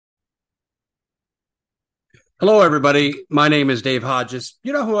Hello, everybody. My name is Dave Hodges.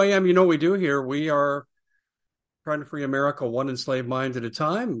 You know who I am. You know what we do here. We are trying to free America one enslaved mind at a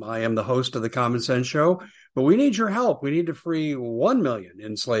time. I am the host of the Common Sense Show, but we need your help. We need to free 1 million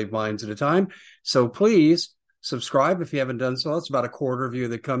enslaved minds at a time. So please subscribe if you haven't done so. It's about a quarter of you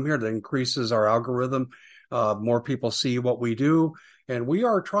that come here. That increases our algorithm. More people see what we do. And we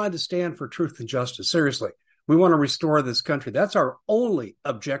are trying to stand for truth and justice. Seriously, we want to restore this country. That's our only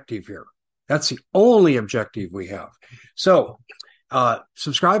objective here. That's the only objective we have. So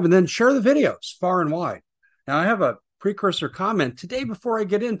subscribe and then share the videos far and wide. Now, I have a precursor comment today before I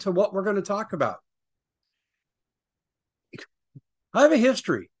get into what we're going to talk about. I have a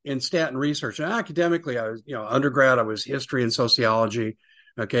history in stat and research. And academically, I was, undergrad, I was history and sociology.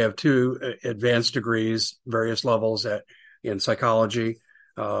 Okay, I have two advanced degrees, various levels in psychology.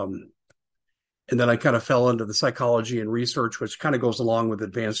 And then I kind of fell into the psychology and research, which kind of goes along with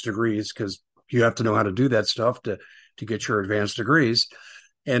advanced degrees because you have to know how to do that stuff to get your advanced degrees.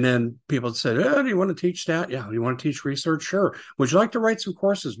 And then people said, do you want to teach that? Yeah. You want to teach research? Sure. Would you like to write some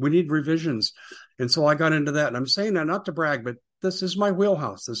courses? We need revisions. And so I got into that. And I'm saying that not to brag, but this is my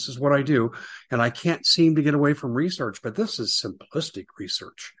wheelhouse. This is what I do. And I can't seem to get away from research, but this is simplistic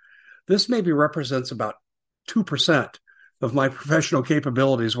research. This maybe represents about 2% of my professional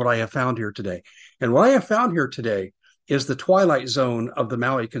capabilities, what I have found here today. And what I have found here today is the twilight zone of the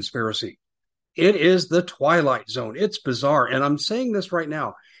Maui conspiracy. It is the twilight zone. It's bizarre. And I'm saying this right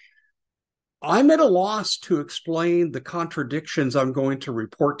now. I'm at a loss to explain the contradictions I'm going to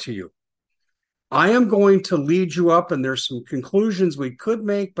report to you. I am going to lead you up, and there's some conclusions we could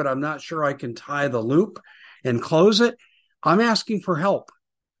make, but I'm not sure I can tie the loop and close it. I'm asking for help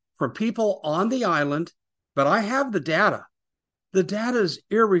from people on the island, but I have the data. The data is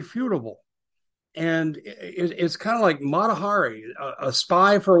irrefutable. And it's kind of like Mata Hari, a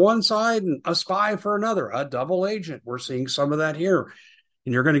spy for one side and a spy for another, a double agent. We're seeing some of that here.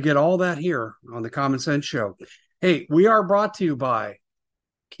 And you're going to get all that here on the Common Sense Show. Hey, we are brought to you by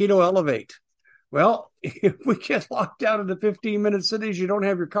Keto Elevate. Well, if we get locked down into 15-minute cities, you don't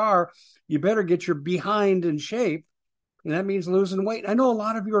have your car, you better get your behind in shape. And that means losing weight. I know a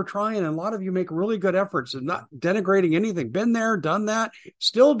lot of you are trying, and a lot of you make really good efforts and not denigrating anything. Been there, done that,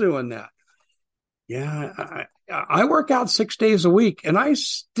 still doing that. Yeah, I work out 6 days a week, and I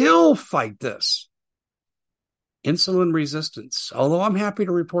still fight this insulin resistance. Although I'm happy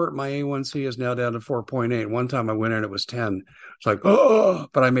to report my A1C is now down to 4.8. One time I went in, it was 10. It's like, oh,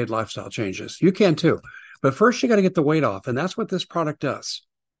 but I made lifestyle changes. You can too. But first, you got to get the weight off, and that's what this product does.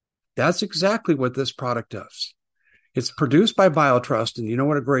 That's exactly what this product does. It's produced by BioTrust, and you know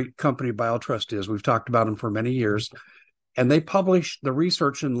what a great company BioTrust is. We've talked about them for many years. And they publish the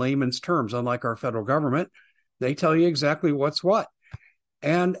research in layman's terms, unlike our federal government. They tell you exactly what's what.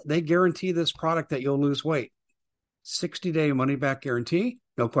 And they guarantee this product that you'll lose weight. 60-day money-back guarantee,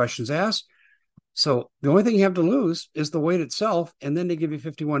 no questions asked. So the only thing you have to lose is the weight itself, and then they give you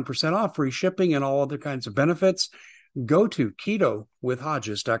 51% off, free shipping, and all other kinds of benefits. Go to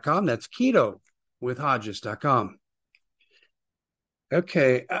ketowithhodges.com. That's ketowithhodges.com.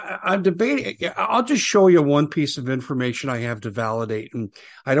 Okay, I'm debating. I'll just show you one piece of information I have to validate, and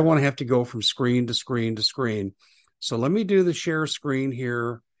I don't want to have to go from screen to screen to screen. So let me do the share screen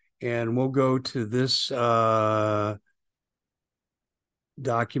here, and we'll go to this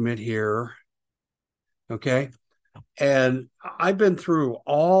document here. Okay, and I've been through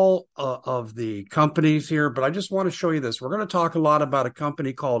all of the companies here, but I just want to show you this. We're going to talk a lot about a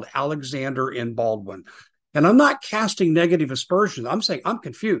company called Alexander and Baldwin. And I'm not casting negative aspersions. I'm saying I'm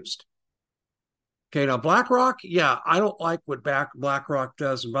confused. Okay, now BlackRock, yeah, I don't like what BlackRock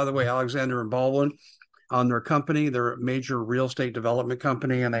does. And by the way, Alexander and Baldwin on their company, they're a major real estate development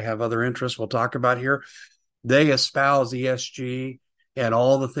company, and they have other interests we'll talk about here. They espouse ESG and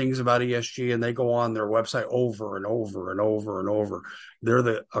all the things about ESG, and they go on their website over and over and over and over.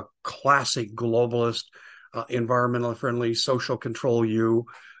 They're a classic globalist, environmentally friendly, social control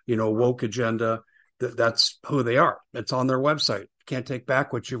woke agenda. That's who they are. It's on their website. Can't take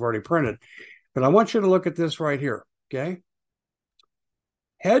back what you've already printed. But I want you to look at this right here, okay?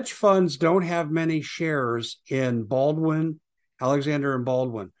 Hedge funds don't have many shares in Alexander and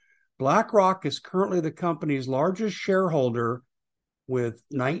Baldwin. BlackRock is currently the company's largest shareholder with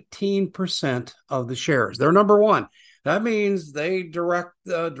 19% of the shares. They're number one. That means they direct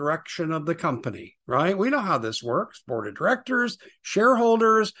the direction of the company, right? We know how this works. Board of directors,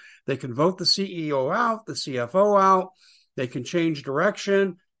 shareholders, they can vote the CEO out, the CFO out. They can change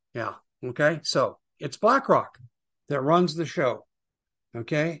direction. Yeah, okay? So it's BlackRock that runs the show,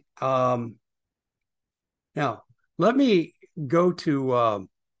 okay? Now, let me go to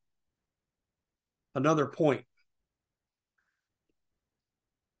another point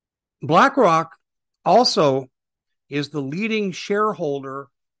BlackRock also is the leading shareholder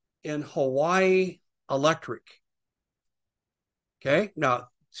in Hawaii Electric. Okay, now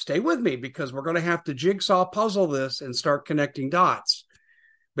stay with me because we're going to have to jigsaw puzzle this and start connecting dots.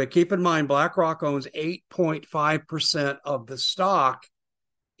 But keep in mind, BlackRock owns 8.5% of the stock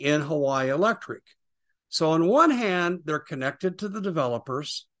in Hawaii Electric. So on one hand, they're connected to the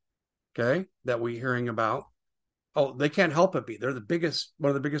developers, okay, that we're hearing about. Oh, they can't help it be. They're one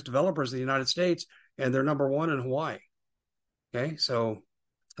of the biggest developers in the United States, and they're number one in Hawaii. Okay, so,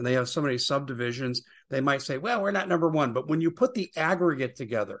 and they have so many subdivisions. They might say, well, we're not number one. But when you put the aggregate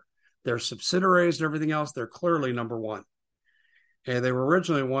together, their subsidiaries and everything else, they're clearly number one. And they were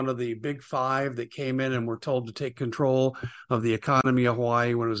originally one of the big five that came in and were told to take control of the economy of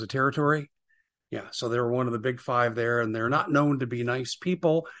Hawaii when it was a territory. Yeah, so they were one of the big five there, and they're not known to be nice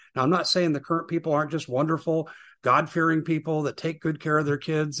people. Now, I'm not saying the current people aren't just wonderful, God-fearing people that take good care of their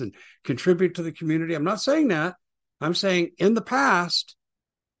kids and contribute to the community. I'm not saying that. I'm saying in the past,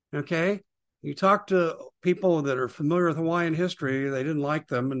 okay, you talk to people that are familiar with Hawaiian history, they didn't like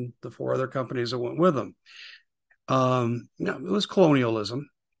them and the four other companies that went with them. It was colonialism.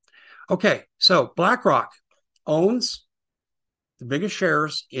 Okay, so BlackRock owns the biggest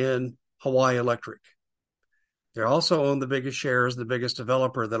shares in Hawaii Electric. They also own the biggest shares, the biggest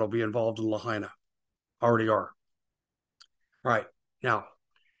developer that'll be involved in Lahaina. Already are. All right. Now,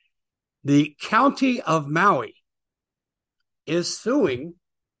 the county of Maui is suing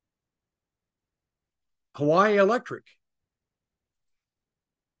Hawaii Electric.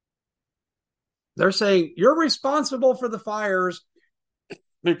 They're saying you're responsible for the fires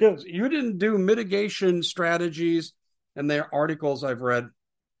because you didn't do mitigation strategies. And their articles I've read,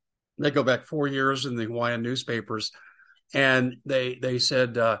 they go back 4 years in the Hawaiian newspapers. And they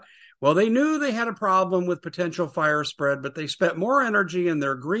said, well, they knew they had a problem with potential fire spread, but they spent more energy in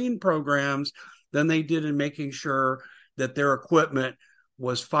their green programs than they did in making sure that their equipment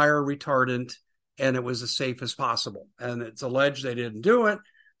was fire retardant and it was as safe as possible. And it's alleged they didn't do it.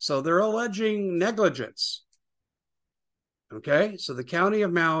 So they're alleging negligence. Okay, so the county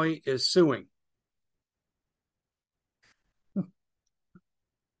of Maui is suing.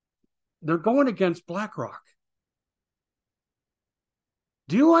 They're going against BlackRock.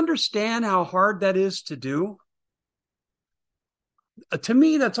 Do you understand how hard that is to do? To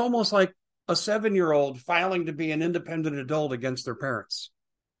me, that's almost like a 7-year-old filing to be an independent adult against their parents.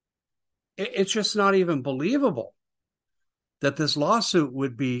 It's just not even believable that this lawsuit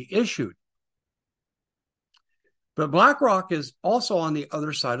would be issued. But BlackRock is also on the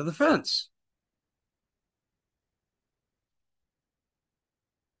other side of the fence.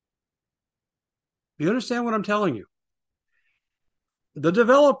 You understand what I'm telling you? The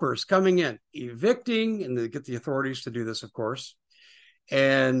developers coming in, evicting, and they get the authorities to do this, of course,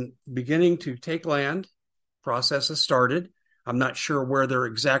 and beginning to take land. Process has started. I'm not sure where they're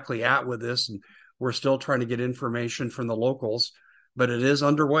exactly at with this, and we're still trying to get information from the locals, but it is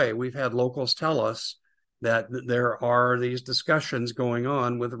underway. We've had locals tell us that there are these discussions going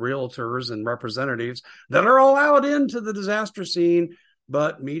on with realtors and representatives that are allowed into the disaster scene,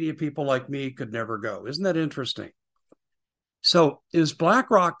 but media people like me could never go. Isn't that interesting? So is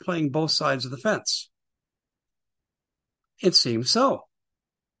BlackRock playing both sides of the fence? It seems so.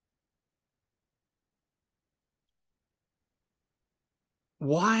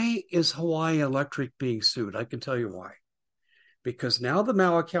 Why is Hawaii Electric being sued? I can tell you why. Because now the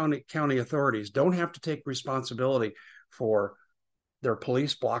Maui County authorities don't have to take responsibility for their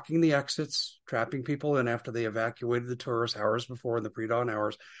police blocking the exits, trapping people in after they evacuated the tourists hours before in the pre-dawn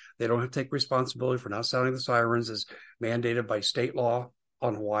hours. They don't have to take responsibility for not sounding the sirens as mandated by state law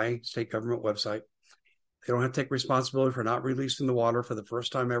on Hawaii state government website. They don't have to take responsibility for not releasing the water for the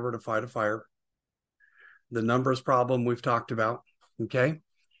first time ever to fight a fire. The numbers problem we've talked about. Okay.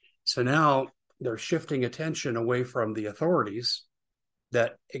 So now they're shifting attention away from the authorities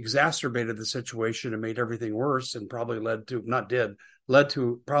that exacerbated the situation and made everything worse and probably led to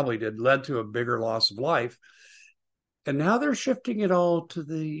a bigger loss of life. And now they're shifting it all to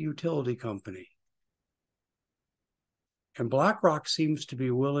the utility company. And BlackRock seems to be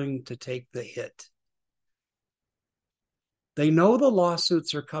willing to take the hit. They know the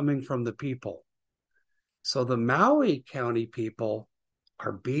lawsuits are coming from the people. So the Maui County people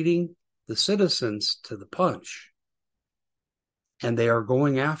are beating the citizens to the punch. And they are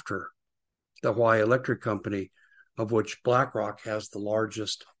going after the Hawaii Electric Company, of which BlackRock has the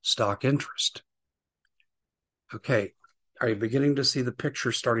largest stock interest. Okay, are you beginning to see the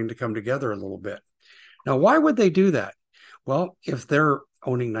picture starting to come together a little bit? Now, why would they do that? Well, if they're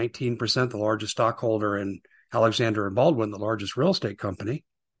owning 19%, the largest stockholder in Alexander and Baldwin, the largest real estate company,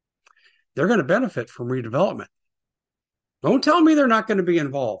 they're going to benefit from redevelopment. Don't tell me they're not going to be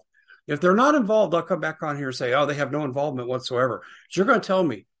involved. If they're not involved, I'll come back on here and say, oh, they have no involvement whatsoever. So you're going to tell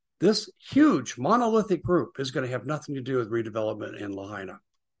me this huge monolithic group is going to have nothing to do with redevelopment in Lahaina.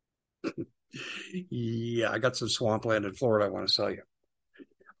 Yeah, I got some swampland in Florida I want to sell you.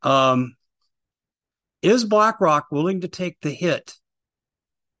 Is BlackRock willing to take the hit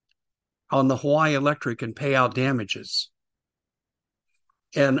on the Hawaii Electric and pay out damages?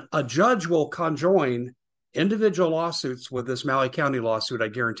 And a judge will conjoin individual lawsuits with this Maui County lawsuit, I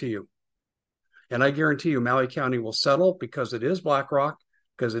guarantee you. And I guarantee you Maui County will settle because it is BlackRock,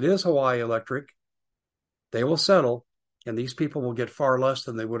 because it is Hawaii Electric. They will settle, and these people will get far less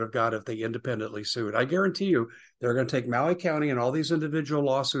than they would have got if they independently sued. I guarantee you they're going to take Maui County and all these individual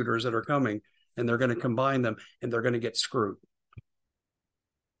lawsuiters that are coming, and they're going to combine them, and they're going to get screwed.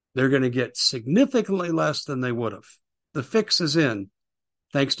 They're going to get significantly less than they would have. The fix is in,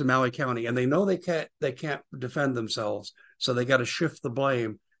 thanks to Maui County, and they know they can't defend themselves, so they got to shift the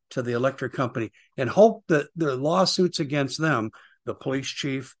blame to the electric company and hope that the lawsuits against them, the police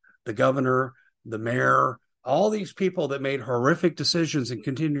chief, the governor, the mayor, all these people that made horrific decisions and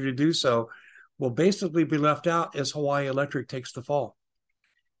continue to do so, will basically be left out as Hawaii Electric takes the fall.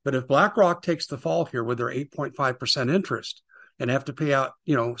 But if BlackRock takes the fall here with their 8.5% interest and have to pay out,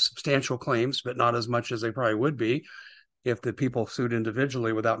 substantial claims, but not as much as they probably would be if the people sued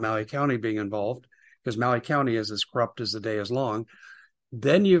individually without Maui County being involved, because Maui County is as corrupt as the day is long,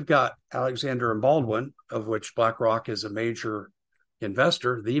 then you've got Alexander and Baldwin, of which BlackRock is a major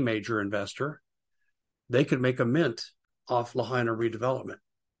investor, the major investor. They could make a mint off Lahaina redevelopment.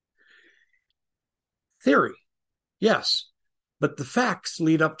 Theory, yes, but the facts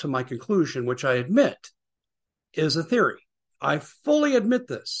lead up to my conclusion, which I admit is a theory. I fully admit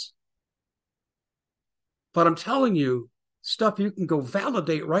this. But I'm telling you, stuff you can go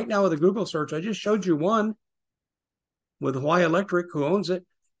validate right now with a Google search. I just showed you one with Hawaii Electric, who owns it.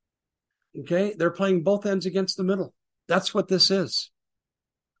 Okay, they're playing both ends against the middle. That's what this is.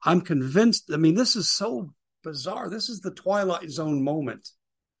 I'm convinced. I mean, this is so bizarre. This is the Twilight Zone moment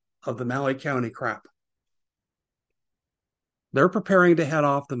of the Maui County crap. They're preparing to head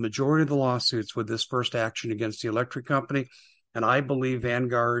off the majority of the lawsuits with this first action against the electric company. And I believe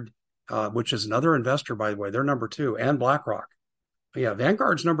Vanguard, which is another investor, by the way, they're number 2, and BlackRock. Yeah,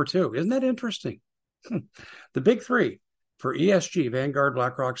 Vanguard's number 2. Isn't that interesting? The big three for ESG, Vanguard,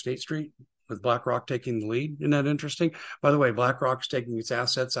 BlackRock, State Street, with BlackRock taking the lead. Isn't that interesting? By the way, BlackRock's taking its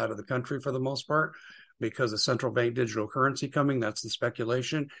assets out of the country for the most part because of central bank digital currency coming. That's the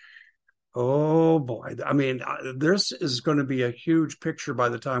speculation. Oh, boy. I mean, this is going to be a huge picture by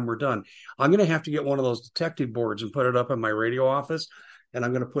the time we're done. I'm going to have to get one of those detective boards and put it up in my radio office, and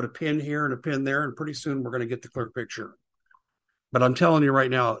I'm going to put a pin here and a pin there, and pretty soon we're going to get the clear picture. But I'm telling you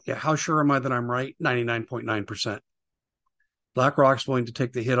right now, how sure am I that I'm right? 99.9%. BlackRock's going to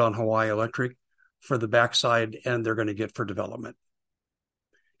take the hit on Hawaii Electric for the backside, and they're going to get for development.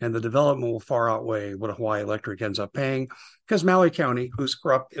 And the development will far outweigh what Hawaii Electric ends up paying, because Maui County, who's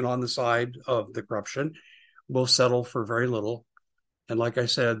corrupt and on the side of the corruption, will settle for very little. And like I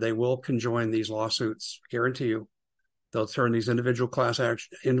said, they will conjoin these lawsuits, guarantee you. They'll turn these individual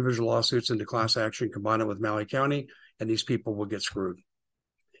lawsuits into class action, combine it with Maui County, and these people will get screwed.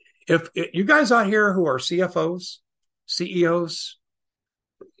 If you guys out here who are CFOs, CEOs,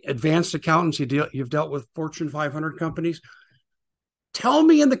 advanced accountants, you've dealt with Fortune 500 companies, tell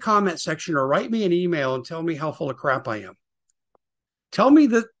me in the comment section or write me an email and tell me how full of crap I am. Tell me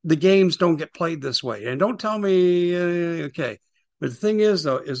that the games don't get played this way. And don't tell me, okay. But the thing is,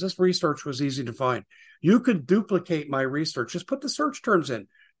 though, is this research was easy to find. You could duplicate my research. Just put the search terms in.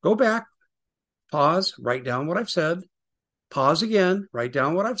 Go back, pause, write down what I've said. Pause again, write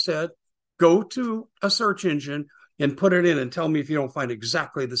down what I've said. Go to a search engine and put it in and tell me if you don't find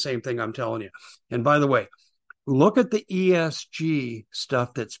exactly the same thing I'm telling you. And by the way, look at the ESG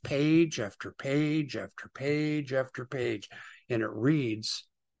stuff that's page after page after page after page, and it reads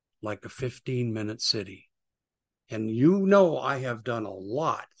like a 15-minute city. And I have done a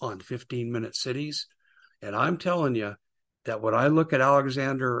lot on 15-minute cities, and I'm telling you that when I look at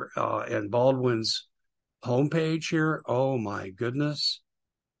Alexander and Baldwin's homepage here, oh my goodness.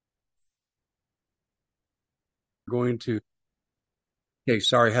 Okay,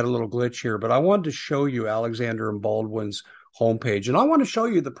 sorry, I had a little glitch here, but I wanted to show you Alexander and Baldwin's homepage. And I want to show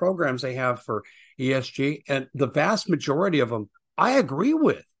you the programs they have for ESG. And the vast majority of them I agree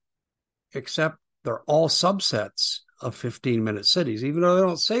with, except they're all subsets of 15-minute cities. Even though they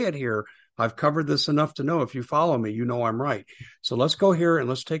don't say it here, I've covered this enough to know if you follow me, you know I'm right. So let's go here and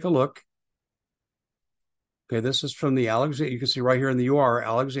let's take a look. Okay, this is from the Alexander. You can see right here in the UR,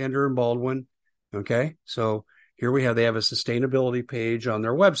 Alexander and Baldwin. Okay, so here they have a sustainability page on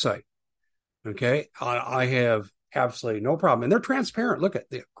their website. Okay, I have absolutely no problem. And they're transparent. Look at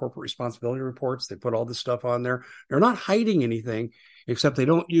the corporate responsibility reports. They put all this stuff on there. They're not hiding anything, except they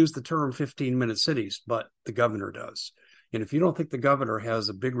don't use the term 15-minute cities, but the governor does. And if you don't think the governor has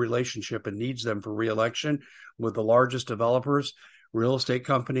a big relationship and needs them for reelection with the largest developers, real estate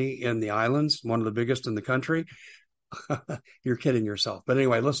company in the islands, one of the biggest in the country, you're kidding yourself. But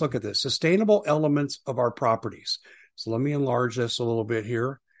anyway, let's look at this. Sustainable elements of our properties. So let me enlarge this a little bit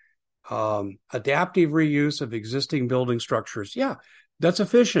here. Adaptive reuse of existing building structures. Yeah, that's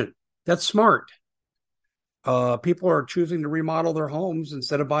efficient. That's smart. People are choosing to remodel their homes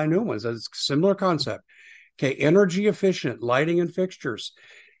instead of buy new ones. It's a similar concept. Okay, energy efficient lighting and fixtures.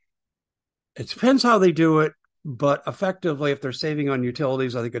 It depends how they do it, but effectively, if they're saving on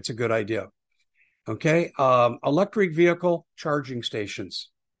utilities, I think it's a good idea. Okay, electric vehicle charging stations.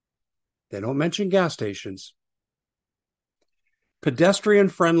 They don't mention gas stations.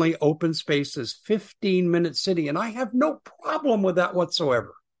 Pedestrian-friendly open spaces, 15-minute city, and I have no problem with that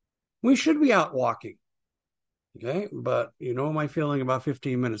whatsoever. We should be out walking. Okay, but you know my feeling about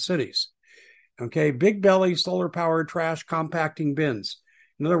 15-minute cities. Okay, big belly, solar-powered trash compacting bins.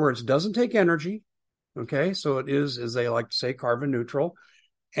 In other words, it doesn't take energy. Okay, so it is, as they like to say, carbon neutral,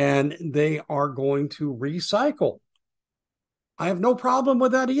 and they are going to recycle. I have no problem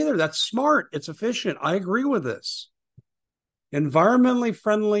with that either. That's smart. It's efficient. I agree with this. Environmentally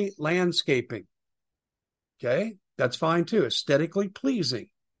friendly landscaping. Okay, that's fine too. Aesthetically pleasing.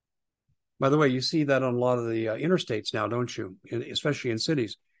 By the way, you see that on a lot of the interstates now, don't you? Especially in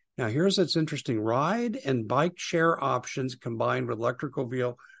cities. Now, here's what's interesting. Ride and bike share options combined with electrical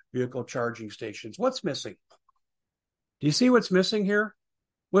vehicle charging stations. What's missing? Do you see what's missing here?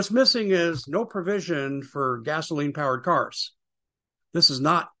 What's missing is no provision for gasoline-powered cars. This is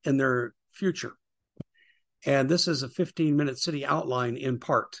not in their future. And this is a 15-minute city outline in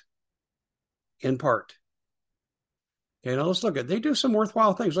part. In part. Okay, now let's look at, they do some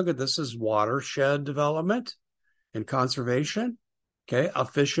worthwhile things. Look at this is watershed development and conservation. Okay,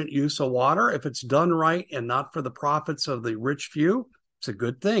 efficient use of water. If it's done right and not for the profits of the rich few, it's a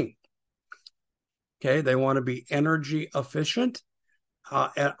good thing. Okay, they want to be energy efficient.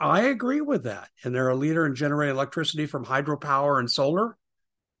 And I agree with that. And they're a leader in generating electricity from hydropower and solar.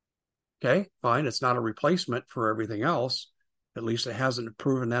 Okay, fine. It's not a replacement for everything else. At least it hasn't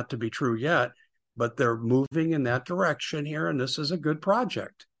proven that to be true yet. But they're moving in that direction here, and this is a good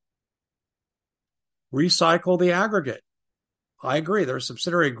project. Recycle the aggregate. I agree. Their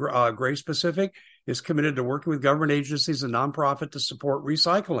subsidiary, Grace Pacific, is committed to working with government agencies and nonprofit to support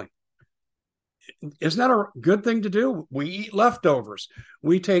recycling. Isn't that a good thing to do? We eat leftovers.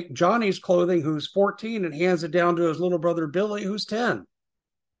 We take Johnny's clothing, who's 14, and hands it down to his little brother, Billy, who's 10.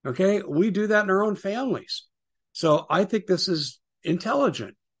 Okay, we do that in our own families. So I think this is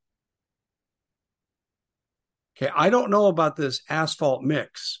intelligent. Okay, I don't know about this asphalt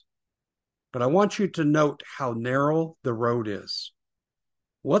mix, but I want you to note how narrow the road is.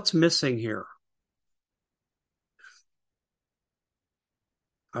 What's missing here?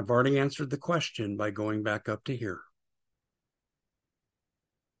 I've already answered the question by going back up to here.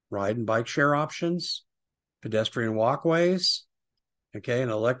 Ride and bike share options, pedestrian walkways, okay, and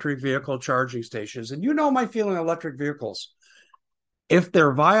electric vehicle charging stations. And you know my feeling on electric vehicles. If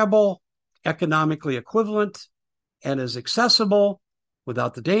they're viable, economically equivalent, and is accessible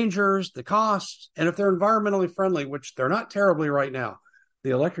without the dangers, the costs, and if they're environmentally friendly, which they're not terribly right now, the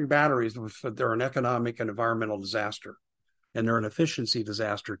electric batteries, they're an economic and environmental disaster, and they're an efficiency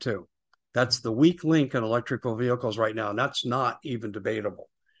disaster too. That's the weak link in electrical vehicles right now, and that's not even debatable.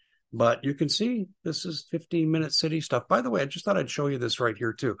 But you can see this is 15-minute city stuff. By the way, I just thought I'd show you this right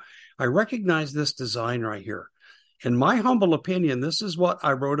here too. I recognize this design right here. In my humble opinion, this is what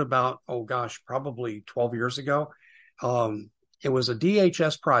I wrote about, probably 12 years ago. It was a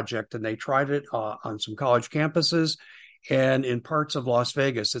DHS project, and they tried it on some college campuses and in parts of Las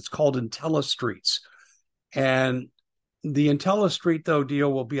Vegas. It's called IntelliStreets. And the IntelliStreet, though,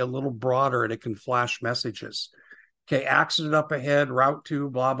 deal will be a little broader, and it can flash messages. Okay, accident up ahead, route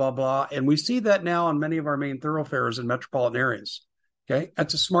 2, blah, blah, blah. And we see that now on many of our main thoroughfares in metropolitan areas. Okay,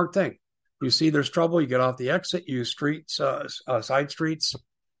 that's a smart thing. You see there's trouble, you get off the exit, use streets, side streets,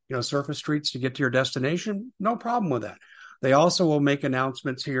 surface streets to get to your destination. No problem with that. They also will make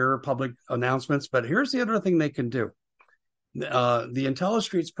announcements here, public announcements. But here's the other thing they can do. The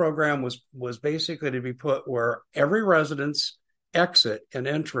IntelliStreets program was basically to be put where every residence exit and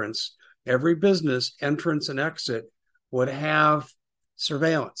entrance, every business entrance and exit would have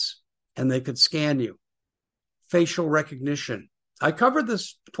surveillance, and they could scan you. facial recognition. I covered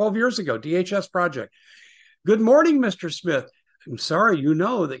this 12 years ago, DHS project. Good morning, Mr. Smith. I'm sorry, you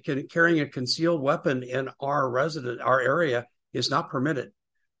know that carrying a concealed weapon in our area is not permitted.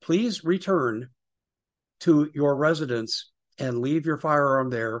 Please return to your residence and leave your firearm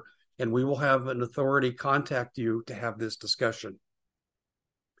there, and we will have an authority contact you to have this discussion.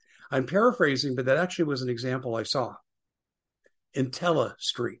 I'm paraphrasing, but that actually was an example I saw in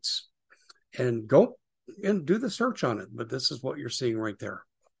Telestreets. And go and do the search on it, but this is what you're seeing right there.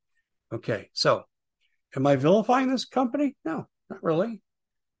 Okay, so am I vilifying this company? No, not really.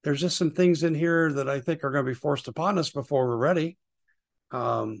 There's just some things in here that I think are going to be forced upon us before we're ready.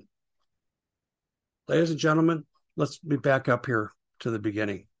 Ladies and gentlemen, let's be back up here to the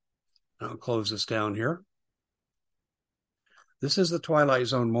beginning. I'll close this down here. This is the Twilight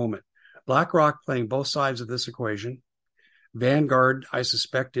Zone moment. BlackRock playing both sides of this equation. Vanguard, I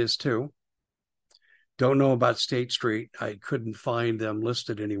suspect, is too. Don't know about State Street. I couldn't find them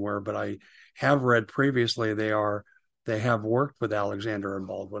listed anywhere, but I have read previously they have worked with Alexander and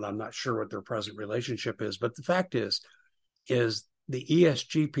Baldwin. I'm not sure what their present relationship is, but the fact is the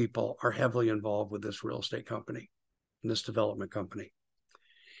ESG people are heavily involved with this real estate company and this development company.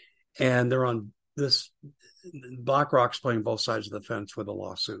 And they're on this, BlackRock's playing both sides of the fence with a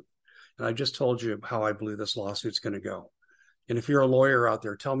lawsuit. And I just told you how I believe this lawsuit's going to go. And if you're a lawyer out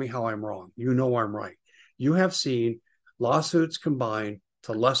there, tell me how I'm wrong. You know I'm right. You have seen lawsuits combine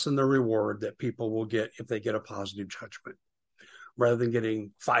to lessen the reward that people will get if they get a positive judgment. Rather than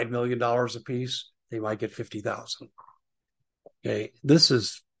getting $5 million a piece, they might get $50,000. Okay, this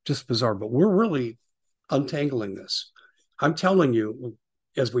is just bizarre, but we're really untangling this. I'm telling you,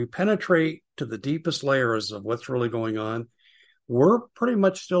 as we penetrate to the deepest layers of what's really going on, we're pretty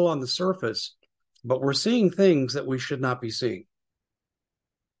much still on the surface, but we're seeing things that we should not be seeing.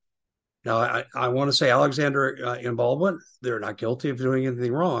 Now, I want to say Alexander and Baldwin, they're not guilty of doing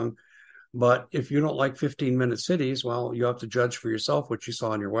anything wrong. But if you don't like 15-minute cities, well, you have to judge for yourself what you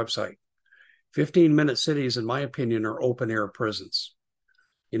saw on your website. 15-minute cities, in my opinion, are open-air prisons.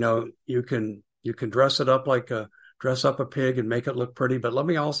 You know, you can dress it up dress up a pig and make it look pretty. But let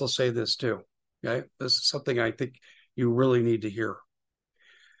me also say this too. Okay, this is something I think you really need to hear.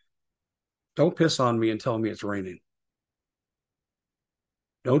 Don't piss on me and tell me it's raining.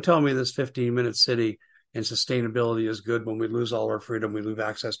 Don't tell me this 15-minute city and sustainability is good when we lose all our freedom, we lose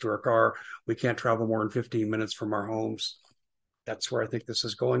access to our car, we can't travel more than 15 minutes from our homes. That's where I think this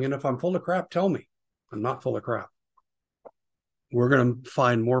is going. And if I'm full of crap, tell me. I'm not full of crap. We're going to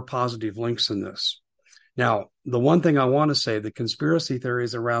find more positive links in this. Now, the one thing I want to say, the conspiracy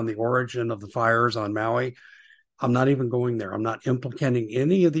theories around the origin of the fires on Maui, I'm not even going there. I'm not implicating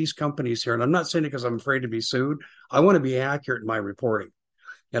any of these companies here. And I'm not saying it because I'm afraid to be sued. I want to be accurate in my reporting.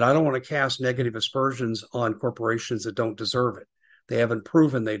 And I don't want to cast negative aspersions on corporations that don't deserve it. They haven't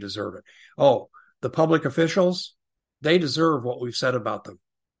proven they deserve it. Oh, the public officials, they deserve what we've said about them.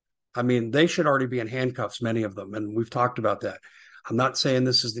 I mean, they should already be in handcuffs, many of them, and we've talked about that. I'm not saying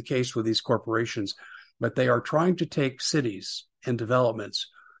this is the case with these corporations, but they are trying to take cities and developments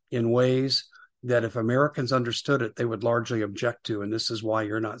in ways that if Americans understood it, they would largely object to. And this is why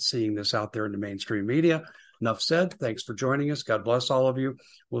you're not seeing this out there in the mainstream media. Enough said. Thanks for joining us. God bless all of you.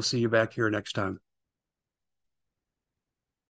 We'll see you back here next time.